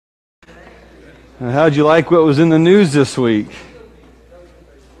How'd you like what was in the news this week?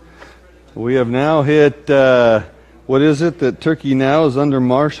 We have now hit, what is it, that Turkey now is under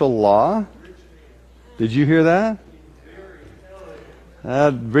martial law? Did you hear that?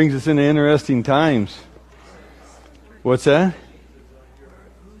 That brings us into interesting times. What's that?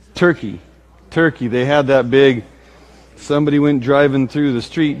 Turkey. They had that big, somebody went driving through the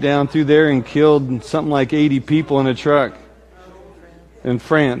street down through there and killed something like 80 people in a truck. In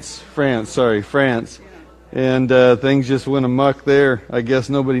France. And things just went amok there. I guess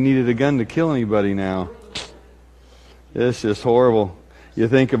nobody needed a gun to kill anybody now. It's just horrible. You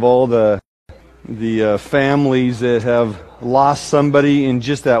think of all the families that have lost somebody in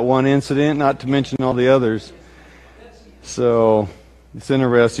just that one incident, not to mention all the others. So it's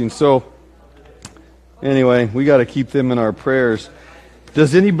interesting. So anyway, we got to keep them in our prayers.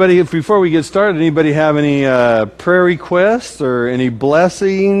 Does anybody, before we get started, anybody have any prayer requests or any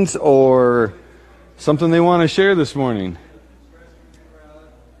blessings or something they want to share this morning?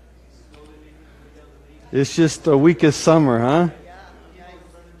 It's just the week of summer, huh?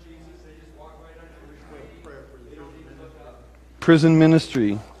 Prison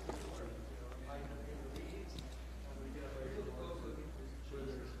ministry.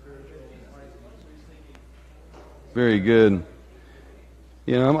 Very good.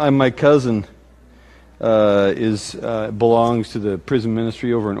 You know, my cousin belongs to the prison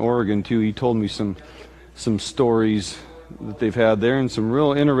ministry over in Oregon too. He told me some stories that they've had there and some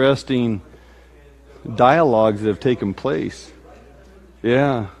real interesting dialogues that have taken place.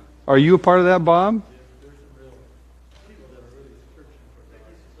 Yeah. Are you a part of that, Bob?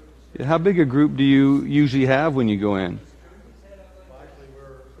 How big a group do you usually have when you go in?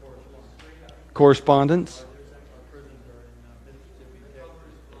 Correspondents?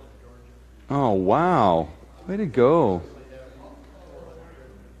 Oh, wow. Way to go.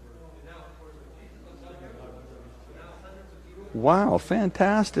 Wow,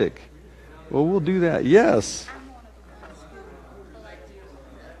 fantastic. Well, we'll do that. Yes.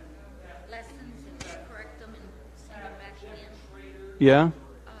 Yeah.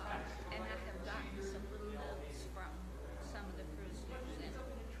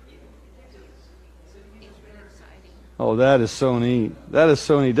 Oh, that is so neat. That is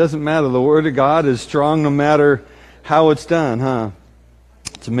so neat. Doesn't matter. The Word of God is strong no matter how it's done, huh?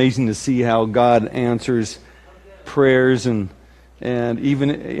 It's amazing to see how God answers prayers and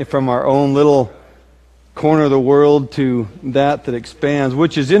even from our own little corner of the world to that expands,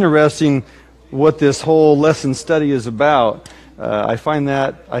 which is interesting what this whole lesson study is about. I find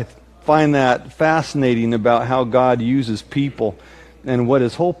that fascinating about how God uses people and what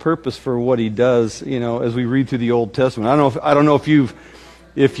His whole purpose for what He does. You know, as we read through the Old Testament, I don't know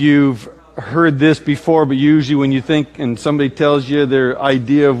if you've heard this before, but usually when you think and somebody tells you their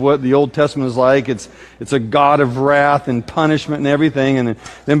idea of what the Old Testament is like, it's a God of wrath and punishment and everything, and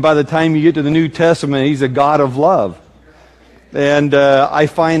then by the time you get to the New Testament, He's a God of love. And I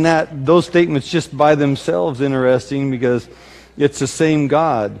find that those statements just by themselves interesting because it's the same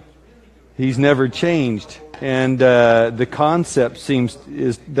God. He's never changed. And the concept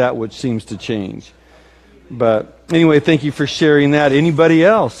is that which seems to change. But anyway, thank you for sharing that. Anybody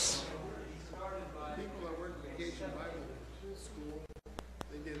else?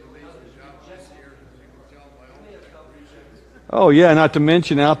 Oh yeah, not to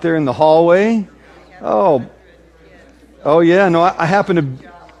mention out there in the hallway. Oh yeah. No, I happen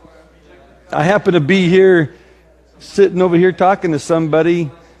to be here, sitting over here talking to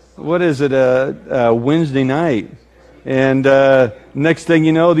somebody. What is it, Wednesday night? And next thing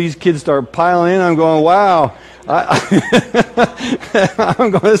you know, these kids start piling in. I'm going, wow. I'm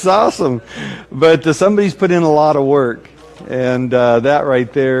going, it's awesome. But somebody's put in a lot of work. And that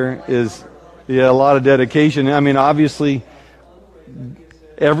right there is, a lot of dedication. I mean, obviously,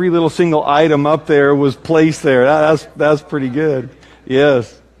 every little single item up there was placed there. That's pretty good.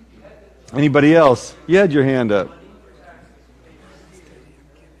 Yes. Anybody else? You had your hand up.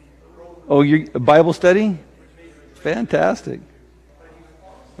 Oh, your Bible study? Fantastic.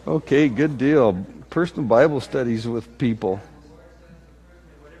 Okay, good deal. Personal Bible studies with people.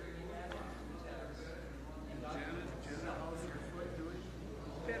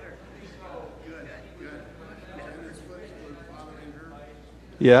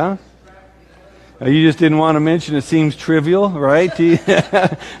 Yeah? You just didn't want to mention it seems trivial, right?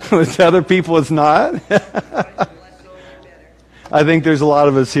 With other people it's not. I think there's a lot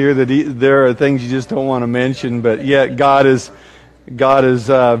of us here that there are things you just don't want to mention, but yet God is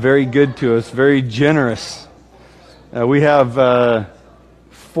very good to us, very generous. We have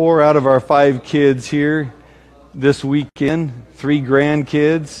 4 out of our 5 kids here this weekend, 3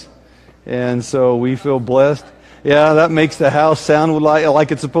 grandkids, And so we feel blessed. Yeah, that makes the house sound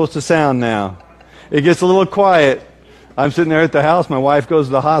like it's supposed to sound now. It gets a little quiet. I'm sitting there at the house. My wife goes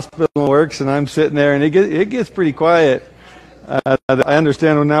to the hospital and works, and I'm sitting there, and it gets pretty quiet. I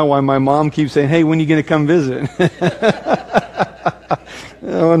understand now why my mom keeps saying, "Hey, when are you going to come visit?"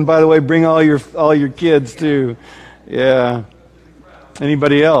 Oh, and by the way, bring all your kids too. Yeah.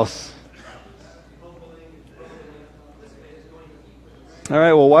 Anybody else? All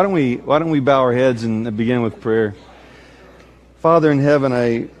right. Well, why don't we bow our heads and begin with prayer? Father in heaven,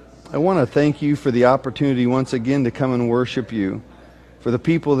 I want to thank you for the opportunity once again to come and worship you. For the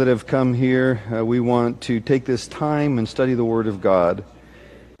people that have come here, we want to take this time and study the Word of God.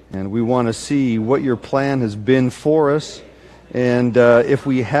 And we want to see what your plan has been for us. And if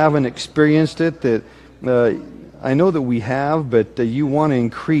we haven't experienced it, that I know that we have, but you want to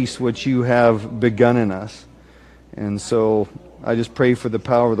increase what you have begun in us. And so I just pray for the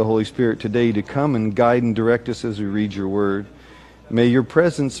power of the Holy Spirit today to come and guide and direct us as we read your Word. May your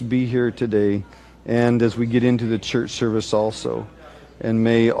presence be here today and as we get into the church service also. And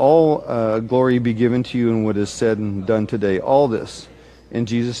may all glory be given to you in what is said and done today. All this, in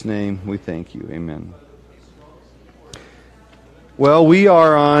Jesus' name, we thank you. Amen. Well, we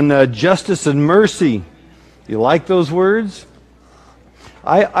are on justice and mercy. You like those words?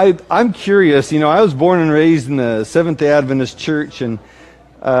 I'm curious. You know, I was born and raised in the Seventh-day Adventist church, and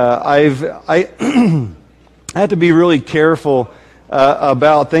I have to be really careful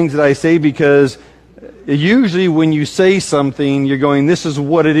about things that I say, because usually when you say something, you're going, this is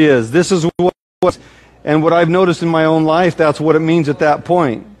what it is. This is what, and what I've noticed in my own life, that's what it means at that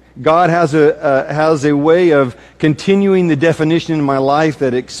point. God has a way of continuing the definition in my life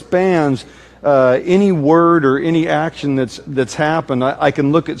that expands any word or any action that's happened. I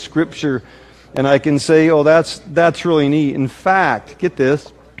can look at Scripture and I can say, oh, that's really neat. In fact, get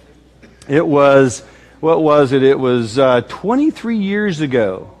this, it was... What was it? It was 23 years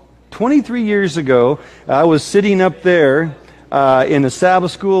ago. 23 years ago, I was sitting up there in a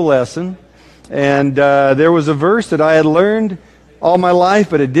Sabbath school lesson, and there was a verse that I had learned all my life,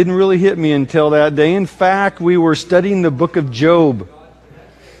 but it didn't really hit me until that day. In fact, we were studying the book of Job,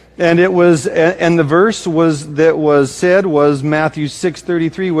 and the verse was Matthew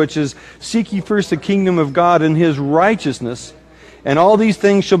 6:33, which is, "Seek ye first the kingdom of God and His righteousness, and all these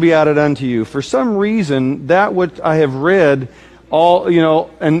things shall be added unto you." For some reason, that what I have read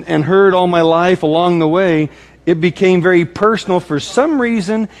and heard all my life along the way, it became very personal for some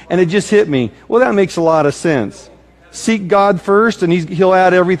reason, and it just hit me. Well, that makes a lot of sense. Seek God first, and He'll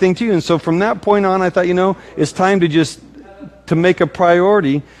add everything to you. And so from that point on, I thought, it's time to make a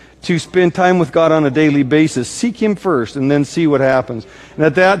priority to spend time with God on a daily basis. Seek Him first, and then see what happens. And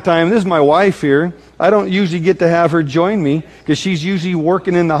at that time, this is my wife here. I don't usually get to have her join me because she's usually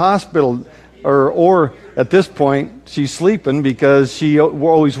working in the hospital, or at this point, she's sleeping because she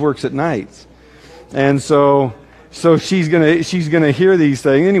always works at nights. And so she's gonna hear these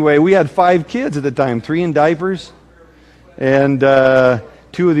things. Anyway, we had 5 kids at the time, 3 in diapers, and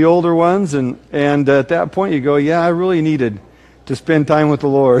 2 of the older ones. And at that point, you go, yeah, I really needed to spend time with the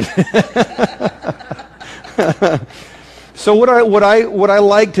Lord. So what I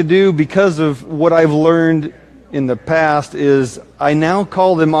like to do, because of what I've learned in the past, is I now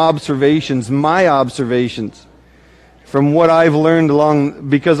call them observations, my observations, from what I've learned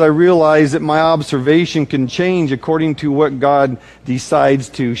because I realize that my observation can change according to what God decides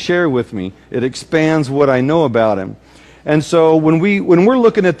to share with me. It expands what I know about Him. And so when we're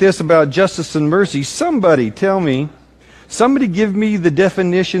looking at this about justice and mercy, somebody give me the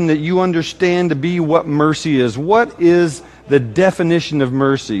definition that you understand to be what mercy is. What is the definition of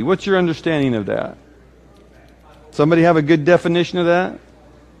mercy? What's your understanding of that? Somebody have a good definition of that?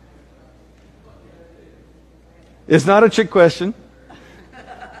 It's not a trick question.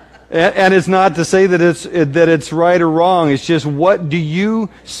 And it's not to say that it's right or wrong. It's just, what do you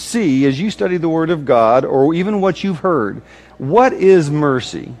see as you study the Word of God, or even what you've heard? What is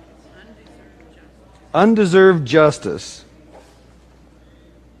mercy? Undeserved justice.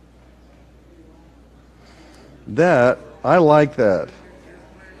 I like that.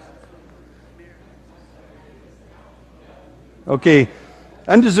 Okay,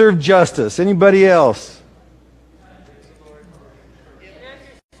 undeserved justice. Anybody else?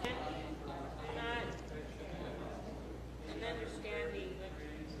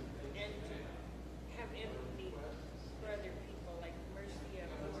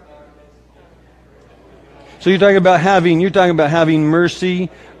 So you're talking about having mercy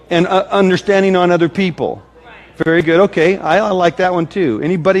and understanding on other people. Very good. Okay, I like that one too.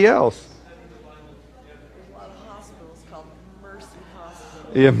 Anybody else? There's a lot of hospitals called Mercy Hospitals.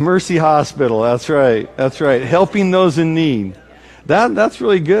 Yeah, Mercy Hospital. That's right. That's right. Helping those in need. That's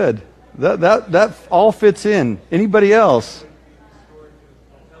really good. That all fits in. Anybody else?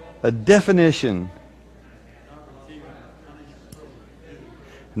 A definition.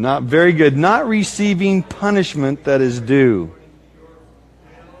 Not very good. Not receiving punishment that is due.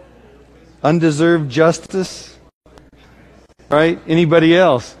 Undeserved justice. Right? Anybody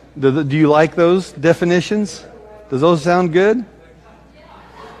else? Do you like those definitions? Does those sound good?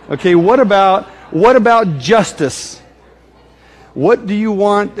 Okay, what about justice? What do you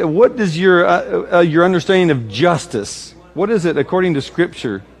want? What is your understanding of justice? What is it according to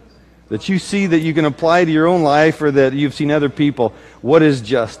Scripture that you see that you can apply to your own life or that you've seen other people? What is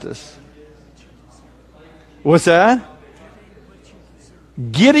justice? What's that?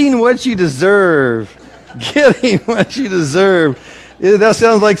 Getting what you deserve. Getting what you deserve. Yeah, that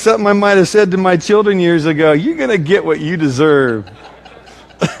sounds like something I might have said to my children years ago. You're going to get what you deserve.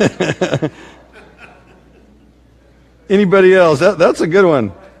 Anybody else? That's a good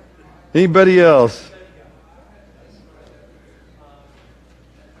one. Anybody else?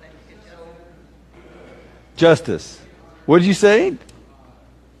 Justice. What did you say?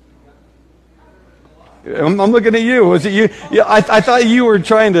 I'm looking at you. Was it you? Yeah, I thought you were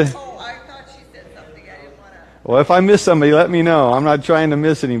trying to. Oh, I thought she said something. I didn't want to. Well, if I miss somebody, let me know. I'm not trying to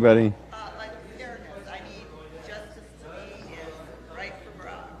miss anybody. Like fairness. I mean, justice to me is right from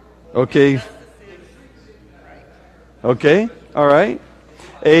wrong. Okay. Justice is right. Okay. All right.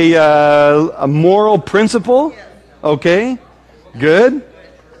 A moral principle. Yes. Okay. Good.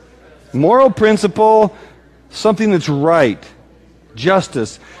 Moral principle, something that's right.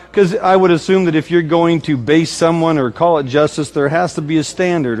 Justice. Because I would assume that if you're going to base someone or call it justice, there has to be a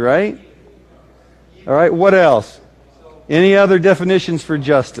standard, right? All right, what else? Any other definitions for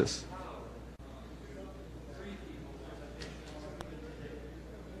justice?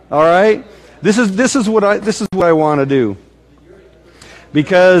 All right? This is what I want to do.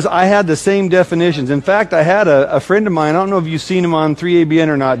 Because I had the same definitions. In fact, I had a friend of mine, I don't know if you've seen him on 3ABN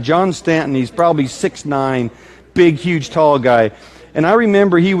or not, John Stanton. He's probably 6'9", big, huge, tall guy. And I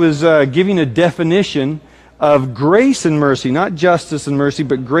remember he was giving a definition of grace and mercy, not justice and mercy,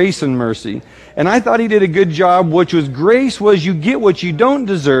 but grace and mercy. And I thought he did a good job, which was grace was you get what you don't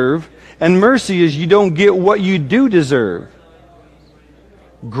deserve, and mercy is you don't get what you do deserve.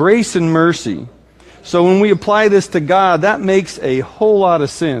 Grace and mercy. So when we apply this to God, that makes a whole lot of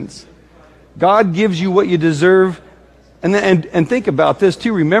sense. God gives you what you deserve. And think about this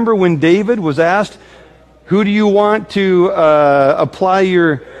too. Remember when David was asked, who do you want to apply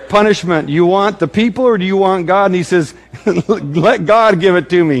your punishment? You want the people or do you want God? And he says, let God give it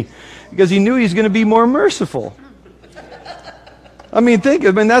to me. Because he knew he's going to be more merciful.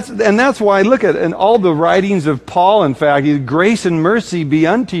 That's why, look at in all the writings of Paul, in fact, grace and mercy be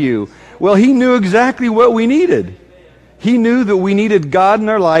unto you. Well, he knew exactly what we needed. He knew that we needed God in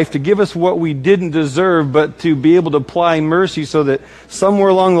our life to give us what we didn't deserve, but to be able to apply mercy so that somewhere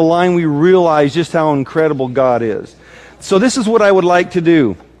along the line we realize just how incredible God is. So this is what I would like to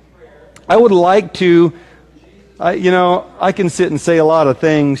do. I would like to, I can sit and say a lot of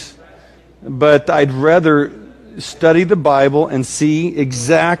things, but I'd rather study the Bible and see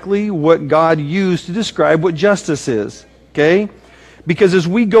exactly what God used to describe what justice is. Okay? Because as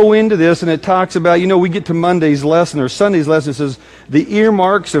we go into this and it talks about, we get to Monday's lesson or Sunday's lesson, it says the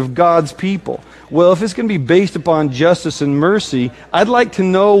earmarks of God's people. Well, if it's going to be based upon justice and mercy, I'd like to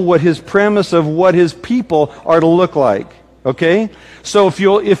know what his premise of what his people are to look like. Okay? So if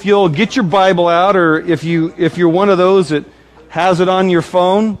you'll get your Bible out, or if you're one of those that has it on your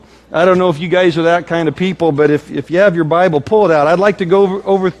phone, I don't know if you guys are that kind of people, but if you have your Bible, pull it out. I'd like to go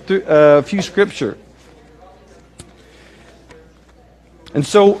over a few scripture. And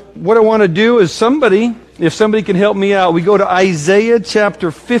so what I want to do is if somebody can help me out, we go to Isaiah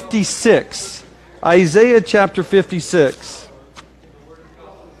chapter 56. Isaiah chapter 56.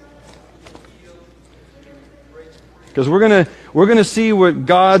 Because we're going to see what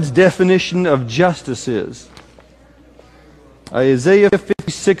God's definition of justice is. Isaiah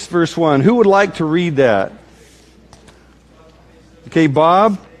 56 verse 1. Who would like to read that? Okay,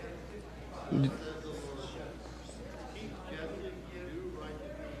 Bob.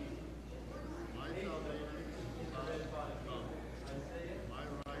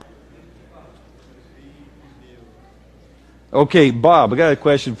 Okay, Bob, I got a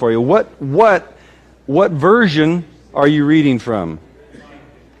question for you. What version are you reading from?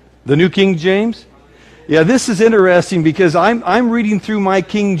 The New King James? Yeah, this is interesting because I'm reading through my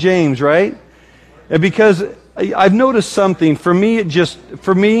King James, right? And because I've noticed something. For me,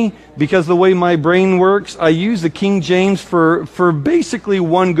 because the way my brain works, I use the King James for basically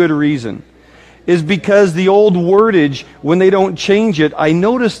one good reason. Is because the old wordage, when they don't change it, I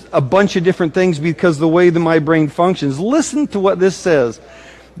notice a bunch of different things because the way that my brain functions. Listen to what this says.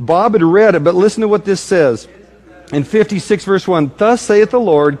 Bob had read it, but listen to what this says. In 56 verse 1, "Thus saith the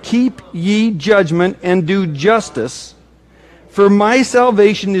Lord, keep ye judgment and do justice, for my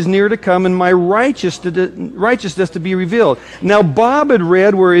salvation is near to come, and my righteousness to be revealed." Now Bob had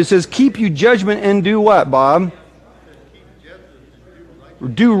read where it says, keep you judgment and do what, Bob?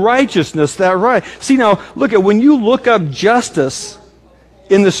 Do righteousness, that right. See now, look at, when you look up justice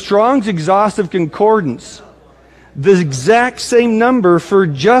in the Strong's Exhaustive Concordance, the exact same number for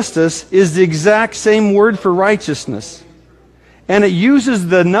justice is the exact same word for righteousness. And it uses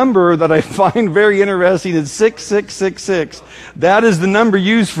the number that I find very interesting. It's 6666. That is the number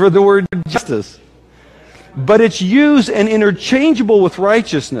used for the word justice. But it's used and interchangeable with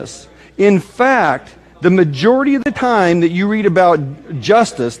righteousness. In fact, the majority of the time that you read about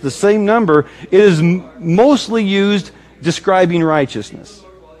justice, the same number, it is mostly used describing righteousness.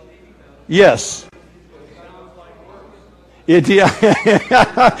 Yes.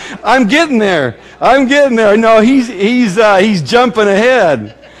 I'm getting there. No, he's jumping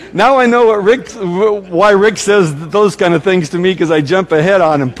ahead. Now I know why Rick says those kind of things to me, because I jump ahead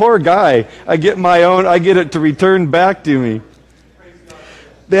on him. Poor guy. I get it to return back to me.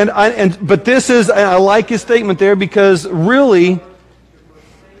 But this is, I like his statement there, because really,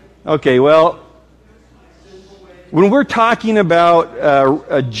 okay, well, when we're talking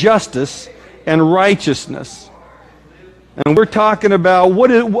about justice and righteousness, and we're talking about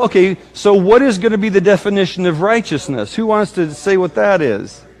what is going to be the definition of righteousness? Who wants to say what that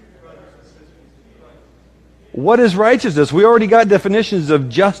is? What is righteousness? We already got definitions of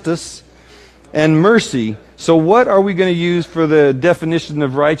justice and mercy. So what are we going to use for the definition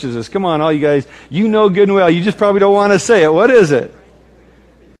of righteousness? Come on, all you guys. You know good and well. You just probably don't want to say it. What is it?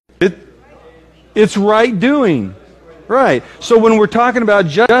 It's right doing. Right. So when we're talking about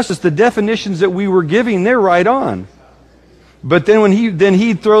justice, the definitions that we were giving, they're right on. But then when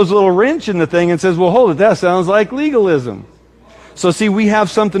he throws a little wrench in the thing and says, well, hold it, that sounds like legalism. So see, we have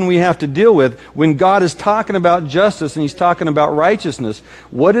something we have to deal with. When God is talking about justice and He's talking about righteousness,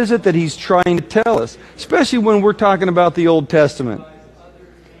 what is it that He's trying to tell us? Especially when we're talking about the Old Testament.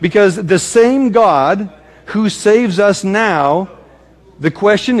 Because the same God who saves us now, the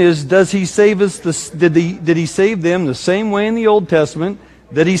question is, does He save us? Did He save them the same way in the Old Testament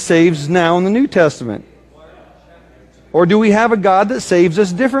that He saves now in the New Testament? Or do we have a God that saves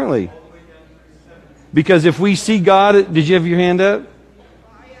us differently? Because if we see God, did you have your hand up?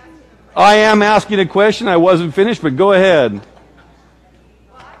 I am asking a question. I wasn't finished, but go ahead. Well,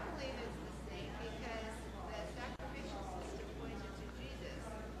 I believe it's the same because the sacrificial system pointed to Jesus.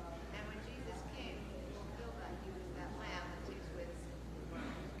 And when Jesus came, He fulfilled that. He was that lamb that takes away the sin.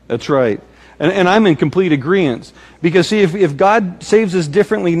 That's right. And I'm in complete agreement. Because see, if God saves us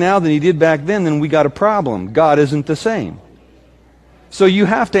differently now than He did back then we got a problem. God isn't the same. So you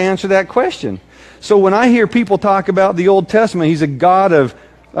have to answer that question. So when I hear people talk about the Old Testament, He's a God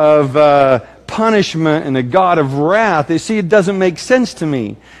of punishment and a God of wrath, they see it doesn't make sense to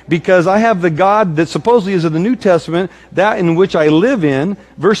me. Because I have the God that supposedly is of the New Testament, that in which I live in,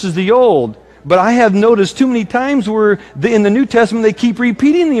 versus the Old. But I have noticed too many times where in the New Testament they keep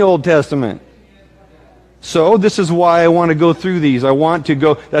repeating the Old Testament. So this is why I want to go through these. I want to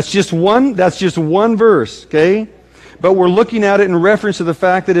go, that's just one verse, okay? But we're looking at it in reference to the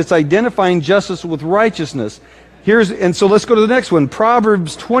fact that it's identifying justice with righteousness. And so let's go to the next one.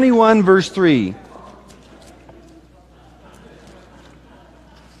 Proverbs 21 verse 3.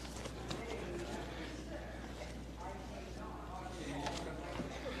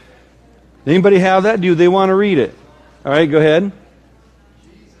 Anybody have that? Do they want to read it? All right, go ahead.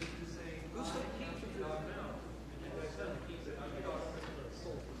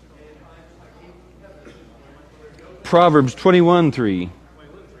 Proverbs 21:3.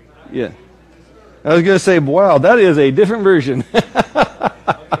 Yeah. I was going to say, wow, that is a different version.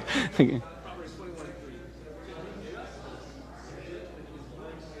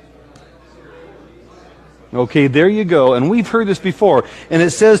 Okay, there you go. And we've heard this before. And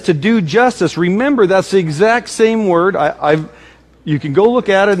it says to do justice. Remember, that's the exact same word. You can go look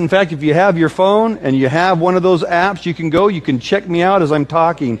at it. In fact, if you have your phone and you have one of those apps, you can check me out as I'm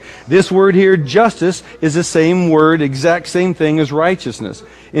talking. This word here, justice, is the same word, exact same thing as righteousness.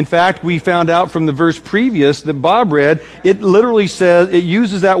 In fact, we found out from the verse previous that Bob read, it literally says, it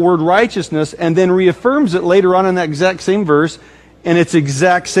uses that word righteousness and then reaffirms it later on in that exact same verse And it's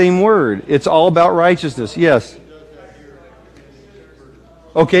exact same word. It's all about righteousness. Yes.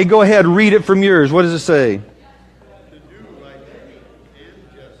 Okay, go ahead. Read it from yours. What does it say?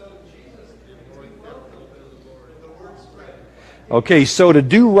 Okay, so to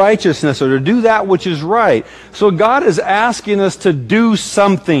do righteousness, or to do that which is right. So God is asking us to do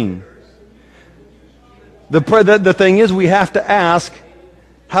something. The thing is, we have to ask,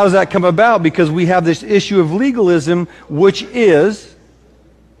 how does that come about? Because we have this issue of legalism, which is,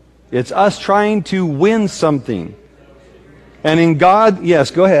 it's us trying to win something. And in God,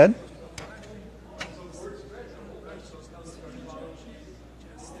 yes, go ahead.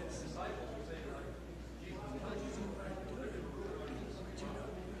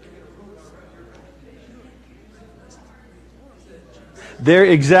 They're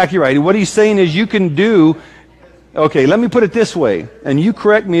exactly right. What he's saying is you can do. Okay, let me put it this way, and you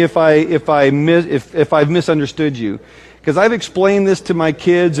correct me if I've misunderstood you, because I've explained this to my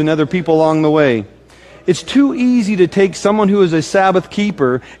kids and other people along the way. It's too easy to take someone who is a Sabbath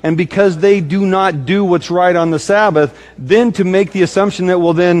keeper, and because they do not do what's right on the Sabbath, then to make the assumption that,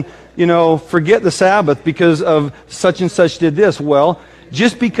 well, then, forget the Sabbath because of such and such did this. Well,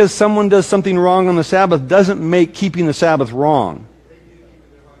 just because someone does something wrong on the Sabbath doesn't make keeping the Sabbath wrong.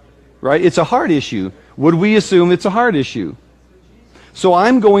 Right? It's a heart issue. Would we assume it's a heart issue? So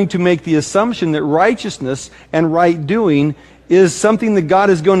I'm going to make the assumption that righteousness and right doing is something that God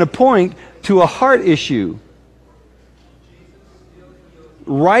is going to point to a heart issue.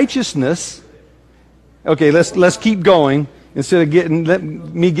 Righteousness. Okay, let's keep going instead of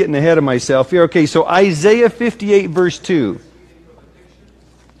getting ahead of myself here. Okay, so Isaiah 58 verse 2.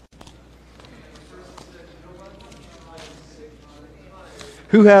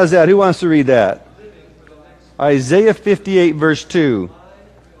 Who has that? Who wants to read that? Isaiah 58 verse 2.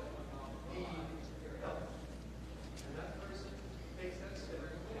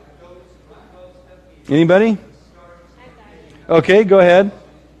 Anybody? Okay, go ahead.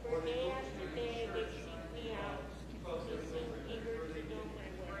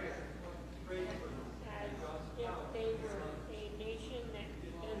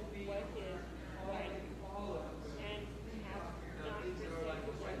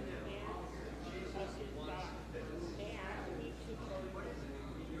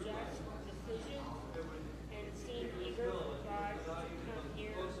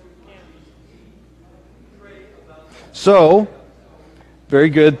 So, very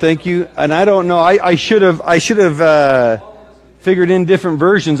good, thank you. And I don't know, I should have figured in different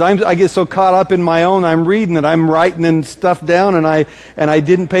versions. I get so caught up in my own. I'm reading that I'm writing and stuff down, and I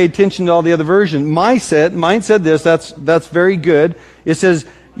didn't pay attention to all the other versions. Mine said this. That's very good. It says,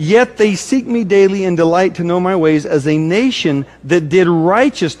 "Yet they seek me daily and delight to know my ways, as a nation that did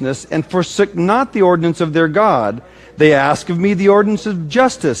righteousness and forsook not the ordinance of their God. They ask of me the ordinance of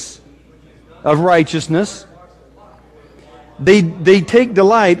justice, of righteousness." They take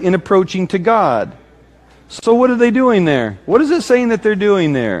delight in approaching to God. So what are they doing there? What is it saying that they're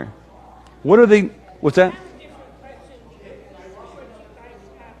doing there? What are they? What's that?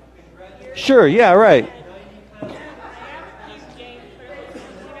 Sure, yeah, right.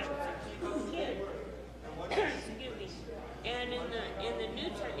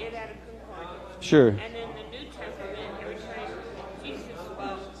 Sure. And in the New Testament, every time Jesus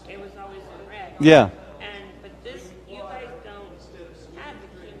spoke, it was always in red. Yeah. But this, you guys don't have the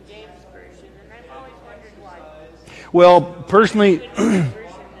King James version, and I've always wondered why. Well, personally,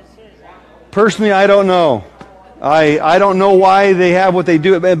 I don't know. I don't know why they have what they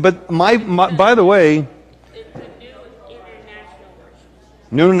do. But by the way, It's a new international version.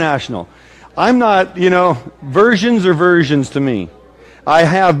 New National. I'm not, versions are versions to me. I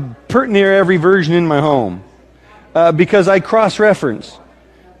have pretty near every version in my home because I cross-reference.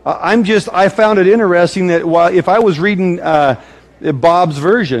 I found it interesting that if I was reading Bob's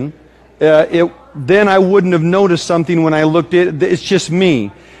version, then I wouldn't have noticed something when I looked at it. It's just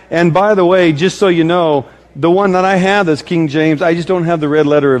me. And by the way, just so you know, the one that I have that's King James, I just don't have the red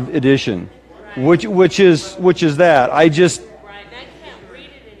letter edition, which is that. Right, and I can't read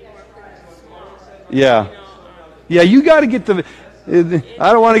it anymore because it's small. Yeah. Yeah, you got to get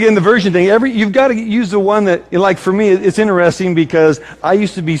I don't want to get in the version thing. You've got to use the one that, like for me, it's interesting because I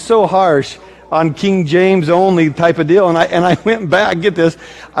used to be so harsh on King James only type of deal, and I went back. Get this,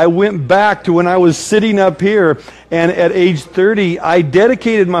 I went back to when I was sitting up here, and at age 30, I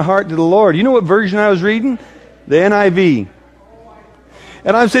dedicated my heart to the Lord. You know what version I was reading? The NIV.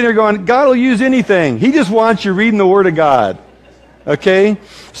 And I'm sitting there going, God will use anything. He just wants you reading the Word of God. Okay,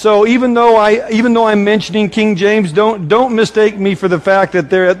 so even though I'm mentioning King James, don't mistake me for the fact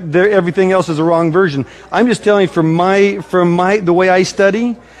that everything else is a wrong version. I'm just telling you from the way I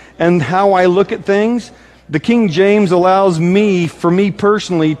study and how I look at things, the King James allows me, for me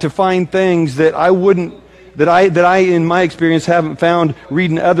personally, to find things that I in my experience haven't found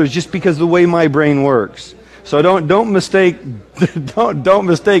reading others, just because of the way my brain works. So don't mistake don't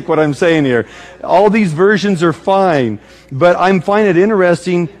mistake what I'm saying here. All these versions are fine, but I'm finding it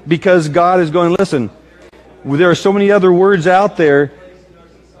interesting because God is going, listen, there are so many other words out there,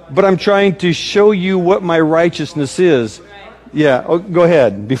 but I'm trying to show you what my righteousness is. Yeah, go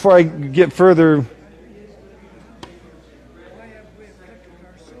ahead. Before I get further.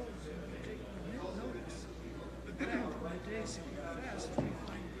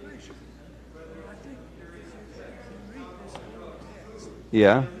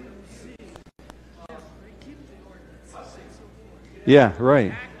 Yeah. Yeah,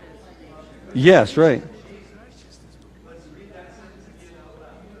 right. Yes, right.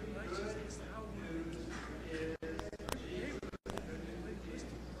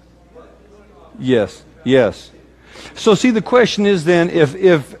 Yes, yes. So see, the question is then, if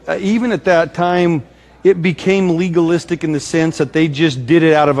even at that time it became legalistic in the sense that they just did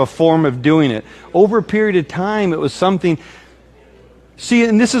it out of a form of doing it. Over a period of time, it was something. See,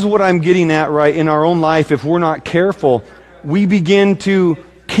 and this is what I'm getting at, right? In our own life, if we're not careful, we begin to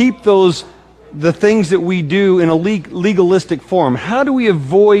keep the things that we do in a legalistic form. How do we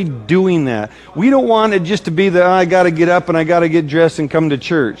avoid doing that? We don't want it just to be that I got to get up and I got to get dressed and come to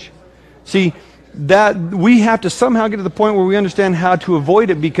church. See, that we have to somehow get to the point where we understand how to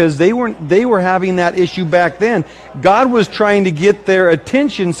avoid it, because they were having that issue back then. God was trying to get their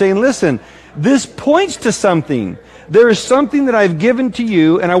attention, saying, listen, this points to something. There is something that I've given to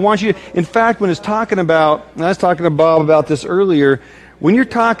you, and I want you to, in fact, when it's talking about, and I was talking to Bob about this earlier, when you're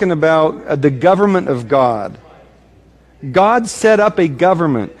talking about the government of God, God set up a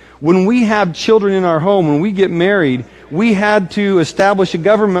government. When we have children in our home, when we get married, we had to establish a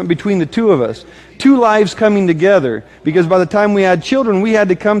government between the two of us. Two lives coming together. Because by the time we had children, we had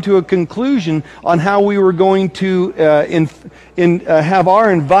to come to a conclusion on how we were going to have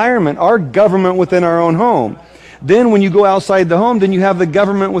our environment, our government within our own home. Then when you go outside the home, then you have the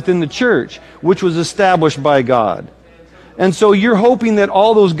government within the church, which was established by God. And so you're hoping that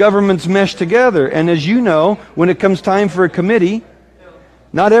all those governments mesh together. And as you know, when it comes time for a committee,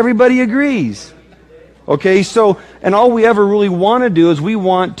 not everybody agrees. Okay, so, and all we ever really want to do is we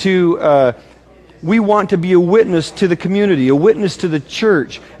want to be a witness to the community, a witness to the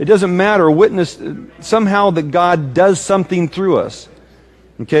church. It doesn't matter, a witness somehow that God does something through us.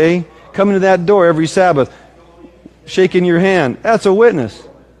 Okay, coming to that door every Sabbath, shaking your hand, that's a witness.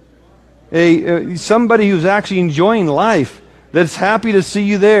 Somebody who's actually enjoying life, that's happy to see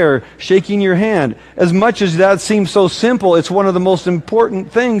you there, shaking your hand. As much as that seems so simple, it's one of the most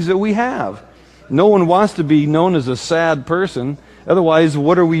important things that we have. No one wants to be known as a sad person. Otherwise,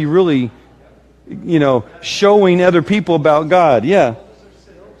 what are we really, showing other people about God? Yeah.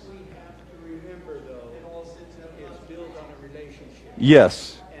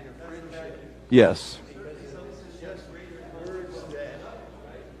 Yes. Yes.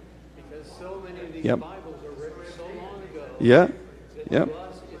 Yep. Bibles are written so long ago. Yeah. That Yep. to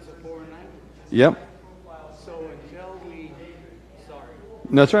us it's a foreign language. Yep. So until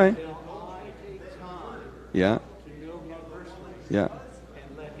That's right. until I take time Yeah. to know him personally Yeah.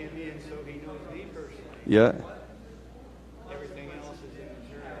 and let him in so he knows me personally, Yeah. everything else is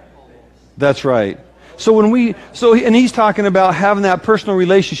immaterial almost. That's right. So and he's talking about having that personal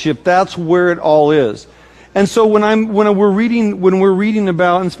relationship. That's where it all is. And so when we're reading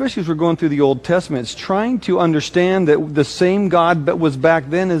about, and especially as we're going through the Old Testament, it's trying to understand that the same God that was back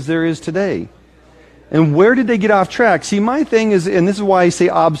then as there is today. And where did they get off track? See, my thing is, and this is why I say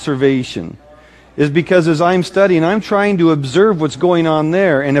observation, is because as I'm studying, I'm trying to observe what's going on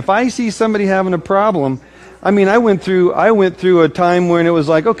there. And if I see somebody having a problem, I went through a time when it was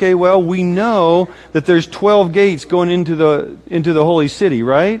like, okay, well, we know that there's 12 gates going into the holy city,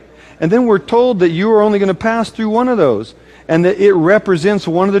 right? And then we're told that you are only going to pass through one of those, and that it represents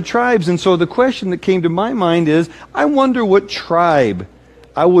one of the tribes. And so the question that came to my mind is, I wonder what tribe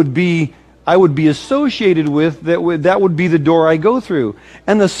I would be associated with, that would be the door I go through.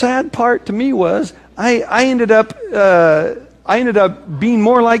 And the sad part to me was I ended up being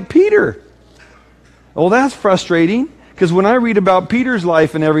more like Peter. Well, that's frustrating, because when I read about Peter's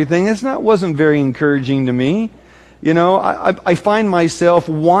life and everything, wasn't very encouraging to me. I find myself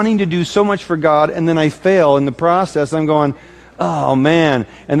wanting to do so much for God, and then I fail in the process. I'm going, oh man.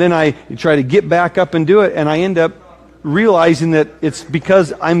 And then I try to get back up and do it, and I end up realizing that it's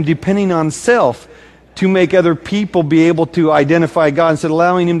because I'm depending on self to make other people be able to identify God instead of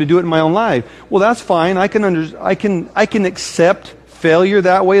allowing Him to do it in my own life. Well, that's fine. I can accept failure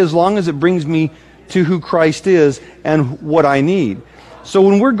that way as long as it brings me to who Christ is and what I need. So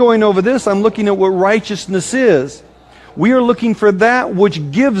when we're going over this, I'm looking at what righteousness is. We are looking for that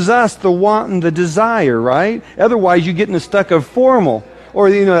which gives us the want and the desire, right? Otherwise, you get in a stuck of formal, or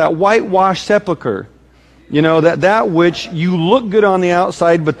that whitewashed sepulcher. That which you look good on the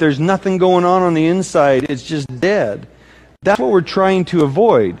outside, but there's nothing going on the inside. It's just dead. That's what we're trying to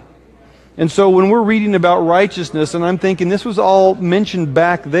avoid. And so when we're reading about righteousness, and I'm thinking this was all mentioned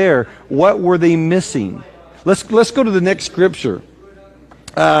back there, what were they missing? Let's go to the next scripture.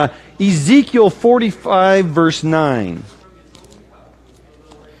 Ezekiel 45, verse 9.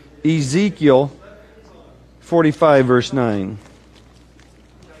 Ezekiel 45, verse 9.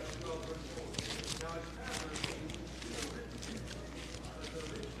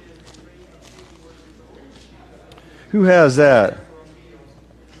 Who has that?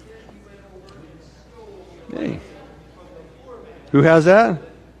 Hey. Who has that?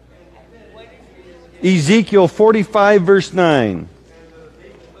 Ezekiel 45, verse 9.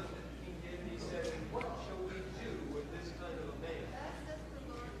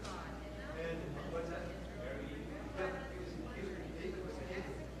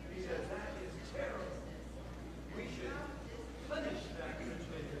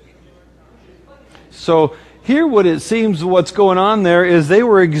 So here what it seems what's going on there is they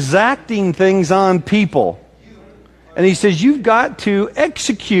were exacting things on people. And he says you've got to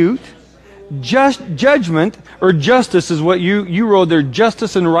execute judgment, or justice is what you wrote there,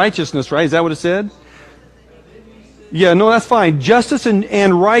 justice and righteousness, right? Is that what it said? Yeah, no, that's fine. Justice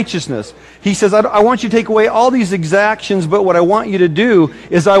and righteousness. He says, I want you to take away all these exactions, but what I want you to do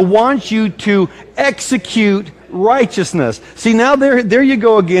is I want you to execute righteousness. See, now there you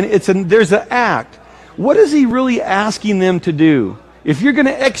go again. There's an act. What is he really asking them to do? If you're going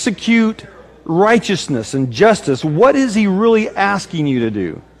to execute righteousness and justice, what is he really asking you to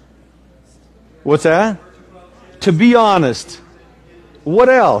do? What's that? To be honest. What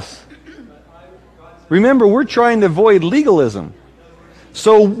else? Remember, we're trying to avoid legalism.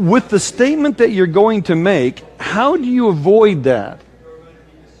 So with the statement that you're going to make, how do you avoid that?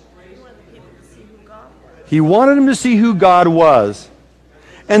 He wanted them to see who God was.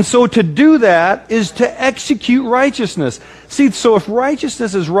 And so to do that is to execute righteousness. See, so if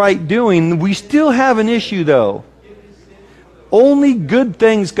righteousness is right doing, we still have an issue though. Only good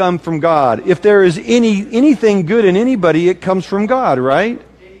things come from God. If there is anything good in anybody, it comes from God, right?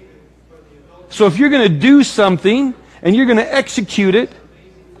 So if you're going to do something and you're going to execute it,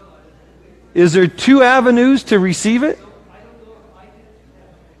 is there two avenues to receive it?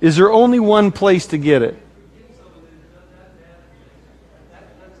 Is there only one place to get it?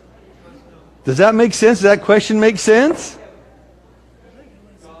 Does that make sense? Does that question make sense?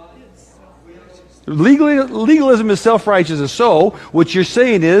 Legalism is self-righteousness. So, what you're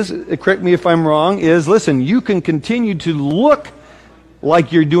saying is, correct me if I'm wrong, is, listen, you can continue to look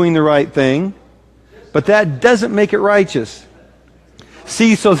like you're doing the right thing, but that doesn't make it righteous.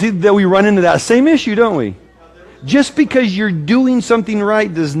 See that we run into that same issue, don't we? Just because you're doing something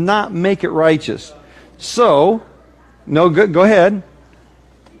right does not make it righteous. So, no, go ahead.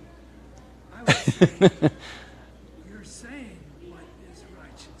 You're saying what is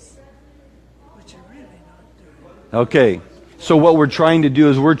righteous, but you're really not doing it. Okay, so what we're trying to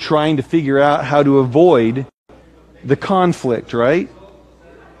do is we're trying to figure out how to avoid the conflict, right?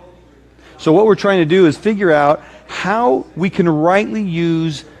 So what we're trying to do is figure out how we can rightly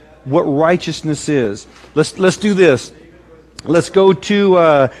use what righteousness is. Let's do this. Let's go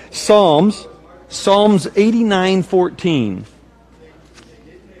to Psalms 89:14.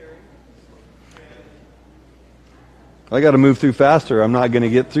 I got to move through faster. I'm not going to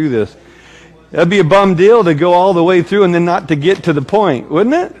get through this. That'd be a bum deal to go all the way through and then not to get to the point,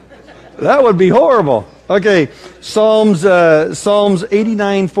 wouldn't it? That would be horrible. Okay, Psalms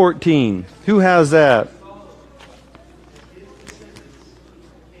 89:14. Who has that?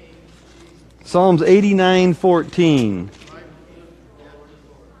 Psalms 89:14.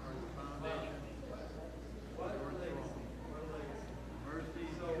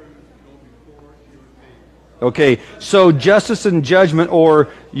 Okay, so justice and judgment, or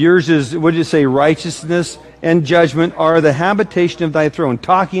yours is, what did you say, righteousness and judgment are the habitation of thy throne.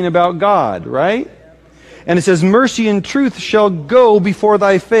 Talking about God, right? And it says, mercy and truth shall go before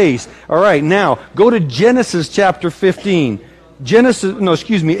thy face. All right, now, go to Genesis chapter 15.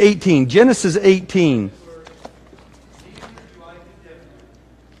 18. Genesis 18.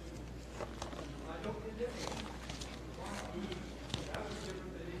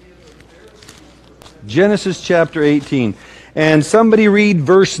 Genesis chapter 18. And somebody read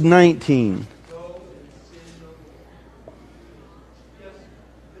verse 19.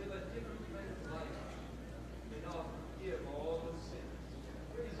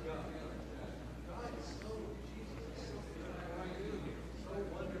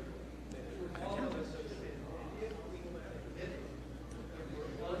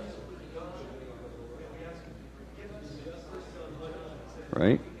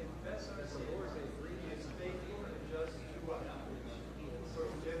 Right?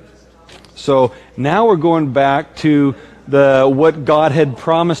 So now we're going back to what God had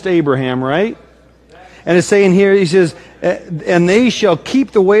promised Abraham, right? And it's saying here, he says, and they shall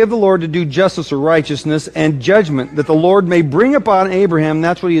keep the way of the Lord to do justice or righteousness and judgment, that the Lord may bring upon Abraham.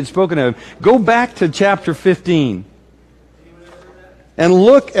 That's what he had spoken of. Go back to chapter 15 and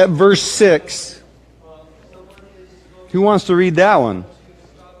look at verse 6. Who wants to read that one?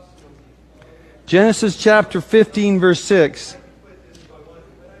 Genesis chapter 15, verse 6.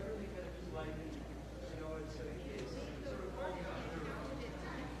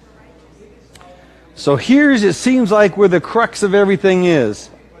 So here's, it seems like, where the crux of everything is.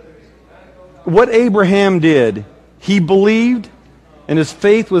 What Abraham did, he believed, and his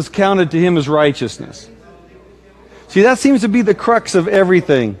faith was counted to him as righteousness. See, that seems to be the crux of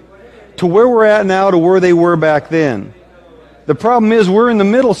everything. To where we're at now to where they were back then. The problem is we're in the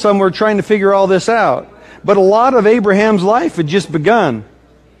middle somewhere trying to figure all this out. But a lot of Abraham's life had just begun.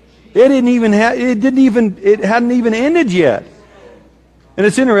 It hadn't even ended yet. And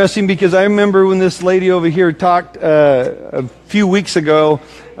it's interesting because I remember when this lady over here talked a few weeks ago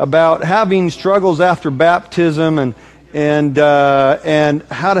about having struggles after baptism and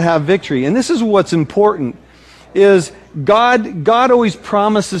how to have victory. And this is what's important, is God always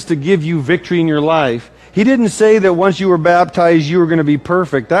promises to give you victory in your life. He didn't say that once you were baptized you were going to be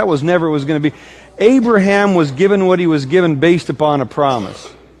perfect. That was never what was going to be. Abraham was given what he was given based upon a promise.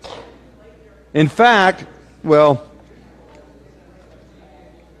 In fact, well,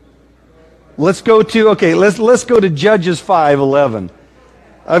 let's go to Judges 5:11.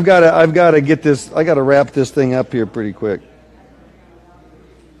 I've got to get this. I got to wrap this thing up here pretty quick.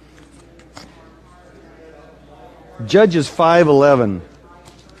 Judges 5:11.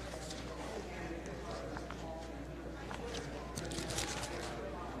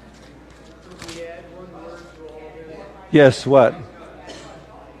 Yes, what?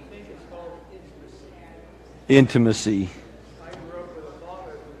 Intimacy. I grew up with a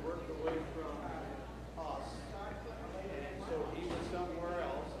father who worked away from us, and so he was somewhere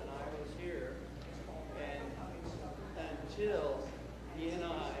else, and I was here, and until he and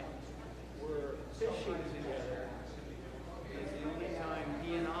I were fishing together, is the only time he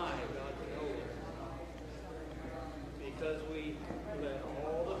and I got to know him, because we let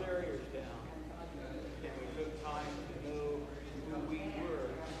all the barriers down, and we took time to know who we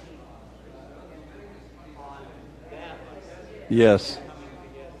were on that level. Yes,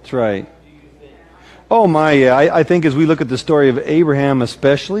 that's right. Oh my, yeah. I think as we look at the story of Abraham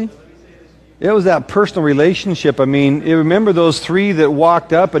especially, it was that personal relationship. I mean, you remember those three that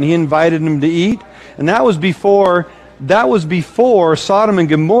walked up and he invited them to eat? And that was before Sodom and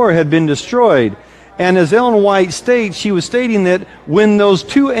Gomorrah had been destroyed. And as Ellen White states, she was stating that when those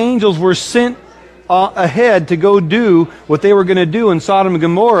two angels were sent ahead to go do what they were going to do in Sodom and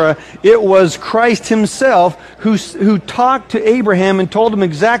Gomorrah, it was Christ himself who talked to Abraham and told him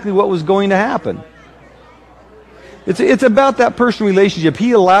exactly what was going to happen. It's about that personal relationship.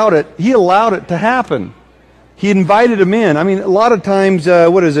 He allowed it to happen. He invited him in. I mean, a lot of times,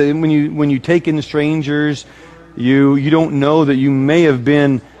 what is it, when you take in strangers, you don't know that you may have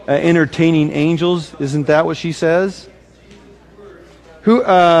been entertaining angels. Isn't that what she says?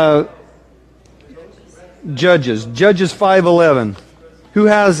 Judges 5:11. Who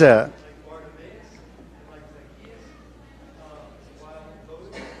has that?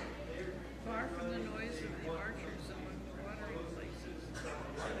 Far from the noise of the archers among the watering places,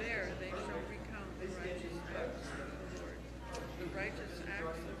 there they shall recount the righteous acts of the Lord, the righteous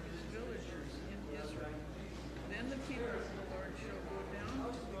acts of his villagers in Israel. Then the people of the Lord shall go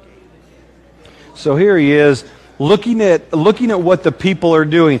down to the gate. So here he is, looking at what the people are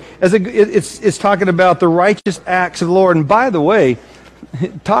doing. It's talking about the righteous acts of the Lord. And by the way,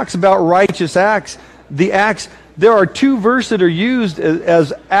 it talks about righteous acts. The acts, there are two verses that are used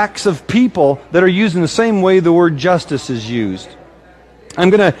as acts of people that are used in the same way the word justice is used.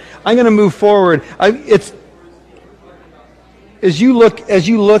 I'm gonna move forward. As you look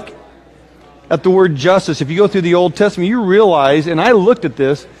at the word justice, if you go through the Old Testament, you realize, and I looked at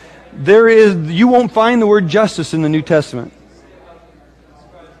this, you won't find the word justice in the New Testament.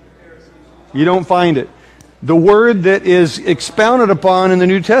 You don't find it. The word that is expounded upon in the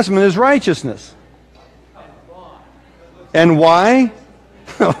New Testament is righteousness. And why?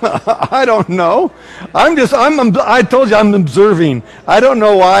 I don't know. I told you I'm observing. I don't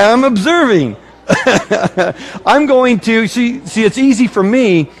know why I'm observing. I'm going to, see, it's easy for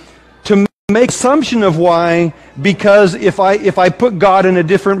me to make assumption of why, because if I put God in a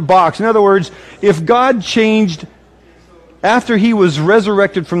different box. In other words, if God changed after he was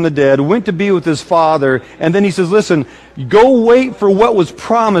resurrected from the dead, went to be with his Father, and then he says, listen, go wait for what was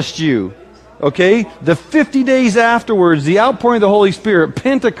promised you. Okay? The 50 days afterwards, the outpouring of the Holy Spirit,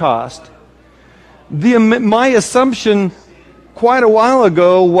 Pentecost. My assumption quite a while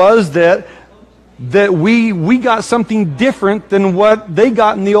ago was that we got something different than what they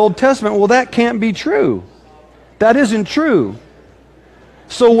got in the Old Testament. Well, that can't be true. That isn't true.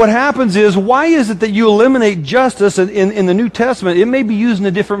 So what happens is, why is it that you eliminate justice in the New Testament? It may be used in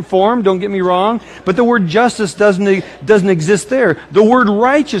a different form, don't get me wrong, but the word justice doesn't exist there. The word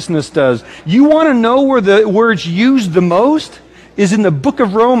righteousness does. You want to know where the word's used the most? Is in the book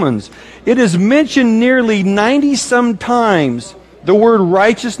of Romans. It is mentioned nearly 90-some times, the word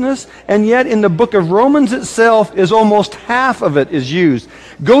righteousness, and yet in the book of Romans itself is almost half of it is used.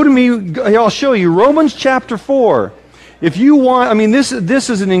 Go to me, I'll show you, Romans chapter 4. If you want, I mean, this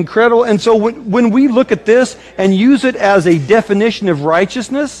is an incredible, and so when we look at this and use it as a definition of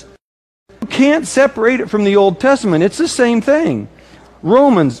righteousness, you can't separate it from the Old Testament. It's the same thing.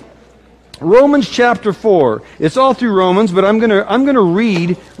 Romans chapter 4. It's all through Romans, but I'm gonna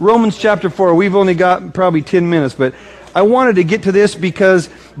read Romans chapter 4. We've only got probably 10 minutes, but I wanted to get to this because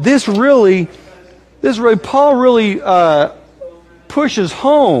Paul really pushes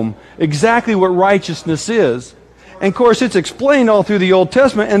home exactly what righteousness is. And of course, it's explained all through the Old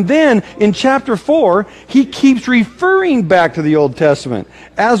Testament. And then in chapter 4, he keeps referring back to the Old Testament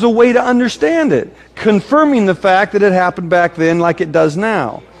as a way to understand it, confirming the fact that it happened back then like it does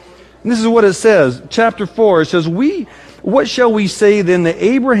now. And this is what it says. Chapter 4, it says, what shall we say then that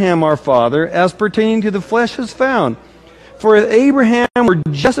Abraham our father, as pertaining to the flesh, has found? For if Abraham were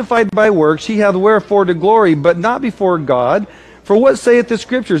justified by works, he hath wherefore to glory, but not before God. For what saith the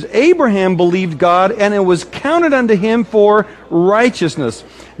Scriptures? Abraham believed God, and it was counted unto him for righteousness.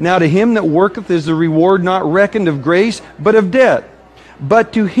 Now to him that worketh is the reward not reckoned of grace, but of debt.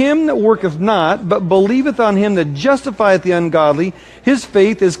 But to him that worketh not, but believeth on him that justifieth the ungodly, his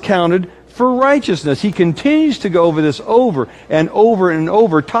faith is counted for righteousness. He continues to go over this over and over and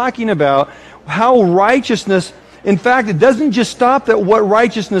over, talking about how righteousness, in fact, it doesn't just stop at what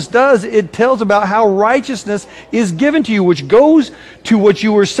righteousness does. It tells about how righteousness is given to you, which goes to what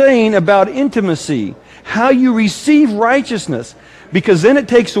you were saying about intimacy, how you receive righteousness, because then it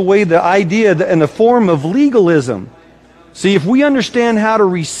takes away the idea and the form of legalism. See, if we understand how to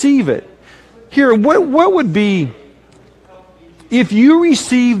receive it, here, what would be, if you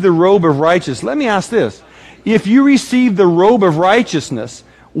receive the robe of righteousness, let me ask this, if you receive the robe of righteousness,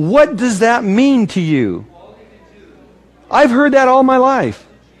 what does that mean to you? I've heard that all my life.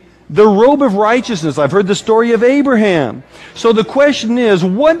 The robe of righteousness. I've heard the story of Abraham. So the question is,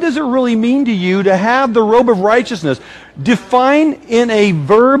 what does it really mean to you to have the robe of righteousness? Define in a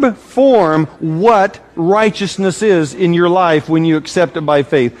verb form what righteousness is in your life when you accept it by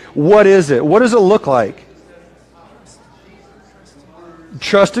faith. What is it? What does it look like?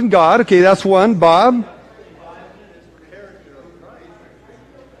 Trust in God. Okay, that's one. Bob?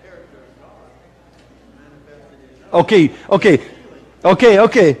 Okay.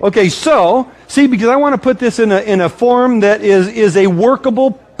 So, see, because I want to put this in a form that is a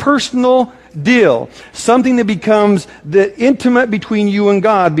workable, personal deal. Something that becomes the intimate between you and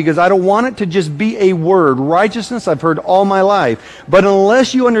God, because I don't want it to just be a word. Righteousness, I've heard all my life. But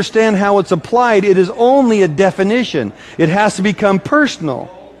unless you understand how it's applied, it is only a definition. It has to become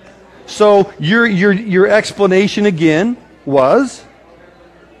personal. So, your explanation again was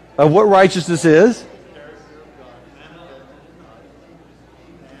of what righteousness is.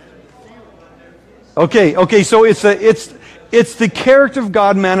 Okay, so it's the character of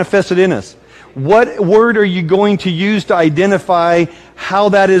God manifested in us. What word are you going to use to identify how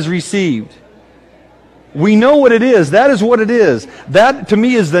that is received? We know what it is. That is what it is. That, to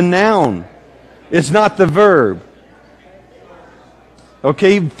me, is the noun. It's not the verb.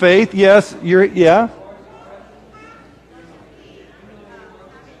 Okay, faith, yes, yeah.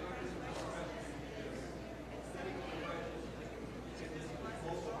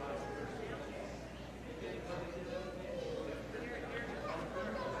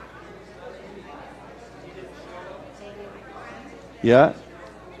 Yeah.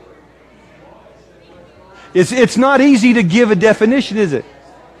 It's not easy to give a definition, is it?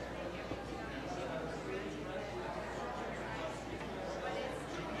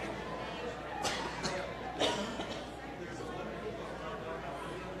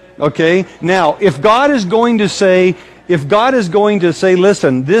 Okay? Now, if God is going to say,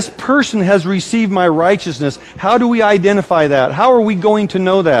 listen, this person has received my righteousness, how do we identify that? How are we going to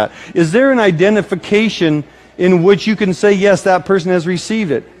know that? Is there an identification in which you can say, yes, that person has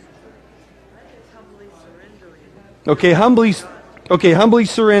received it? Okay, humbly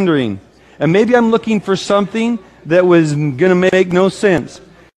surrendering. And maybe I'm looking for something that was going to make no sense.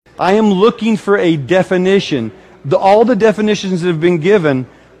 I am looking for a definition. All the definitions that have been given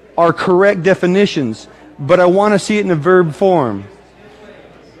are correct definitions, but I want to see it in a verb form.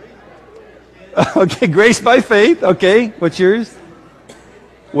 Okay, grace by faith. Okay, what's yours?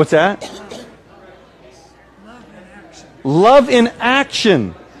 What's that? Love in action. Love in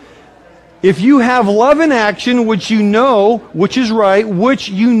action. If you have love in action, which you know, which is right, which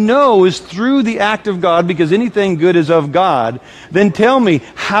you know is through the act of God, because anything good is of God, then tell me,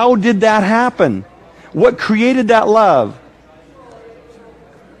 how did that happen? What created that love?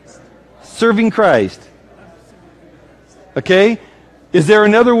 Serving Christ. Okay? Is there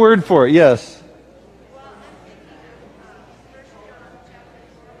another word for it? Yes.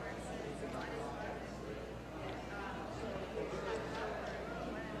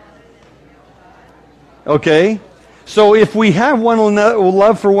 Okay? So if we have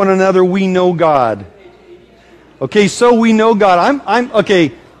love for one another, we know God. Okay, so we know God.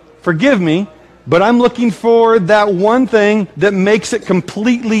 Okay, forgive me, but I'm looking for that one thing that makes it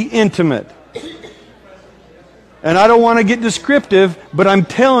completely intimate. And I don't want to get descriptive, but I'm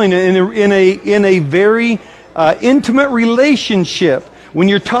telling you, in a very intimate relationship, when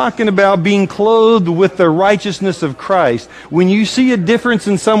you're talking about being clothed with the righteousness of Christ, when you see a difference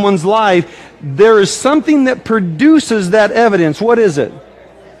in someone's life, there is something that produces that evidence. What is it?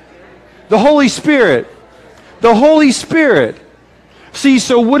 The Holy Spirit. The Holy Spirit. See,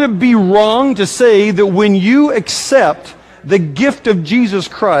 so would it be wrong to say that when you accept the gift of Jesus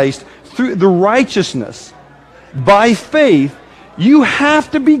Christ through the righteousness, by faith, you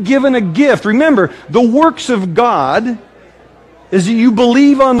have to be given a gift. Remember, the works of God is that you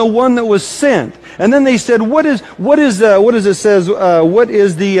believe on the one that was sent. And then they said, what is the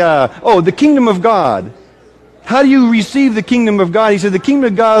kingdom of God? How do you receive the kingdom of God? He said, the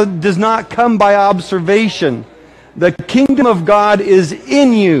kingdom of God does not come by observation. The kingdom of God is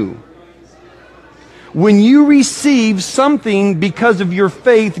in you. When you receive something because of your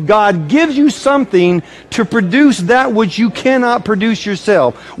faith, God gives you something to produce that which you cannot produce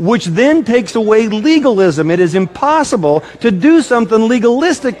yourself, which then takes away legalism. It is impossible to do something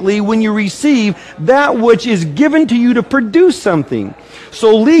legalistically when you receive that which is given to you to produce something.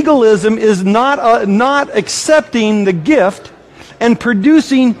 So legalism is not accepting the gift and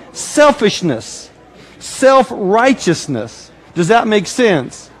producing selfishness, self-righteousness. Does that make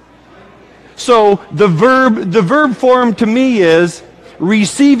sense? So the verb form to me is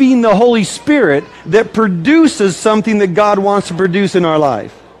receiving the Holy Spirit that produces something that God wants to produce in our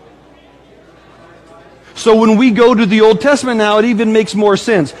life. So when we go to the Old Testament now, it even makes more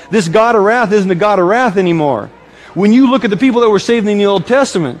sense. This God of wrath isn't a God of wrath anymore. When you look at the people that were saved in the Old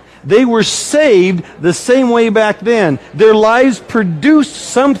Testament, they were saved the same way back then. Their lives produced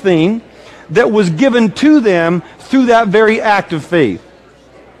something that was given to them through that very act of faith.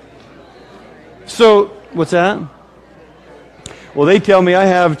 So, what's that? Well, they tell me I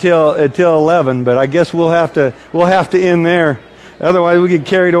have till 11, but I guess we'll have to end there. Otherwise, we get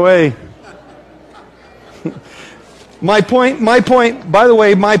carried away. My point, by the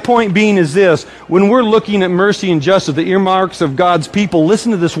way, my point being is this. When we're looking at mercy and justice, the earmarks of God's people,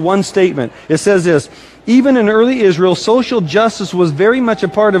 listen to this one statement. It says this: even in early Israel, social justice was very much a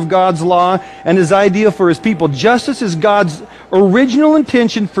part of God's law and His idea for His people. Justice is God's original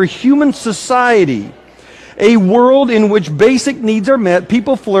intention for human society. A world in which basic needs are met,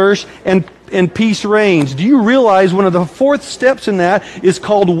 people flourish, and peace reigns. Do you realize one of the fourth steps in that is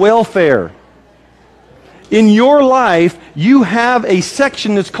called welfare? In your life, you have a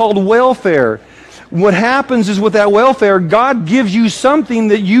section that's called welfare. What happens is with that welfare, God gives you something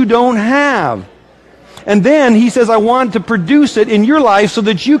that you don't have. And then He says, I want to produce it in your life so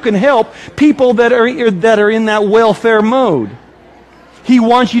that you can help people that are in that welfare mode. He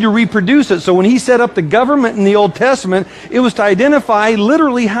wants you to reproduce it. So when He set up the government in the Old Testament, it was to identify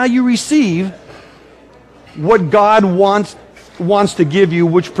literally how you receive what God wants to give you,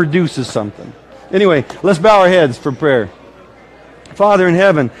 which produces something. Anyway, let's bow our heads for prayer. Father in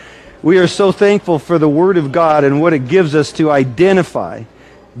heaven, we are so thankful for the Word of God and what it gives us to identify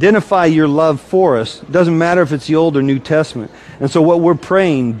your love for us. It doesn't matter if it's the Old or New Testament. And so what we're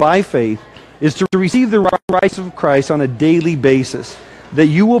praying by faith is to receive the righteousness of Christ on a daily basis. that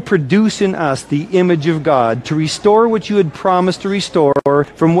you will produce in us the image of God, to restore what you had promised to restore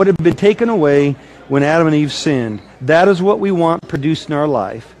from what had been taken away when Adam and Eve sinned. That is what we want produced in our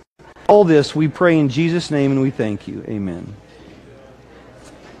life. All this we pray in Jesus' name, and we thank you. Amen.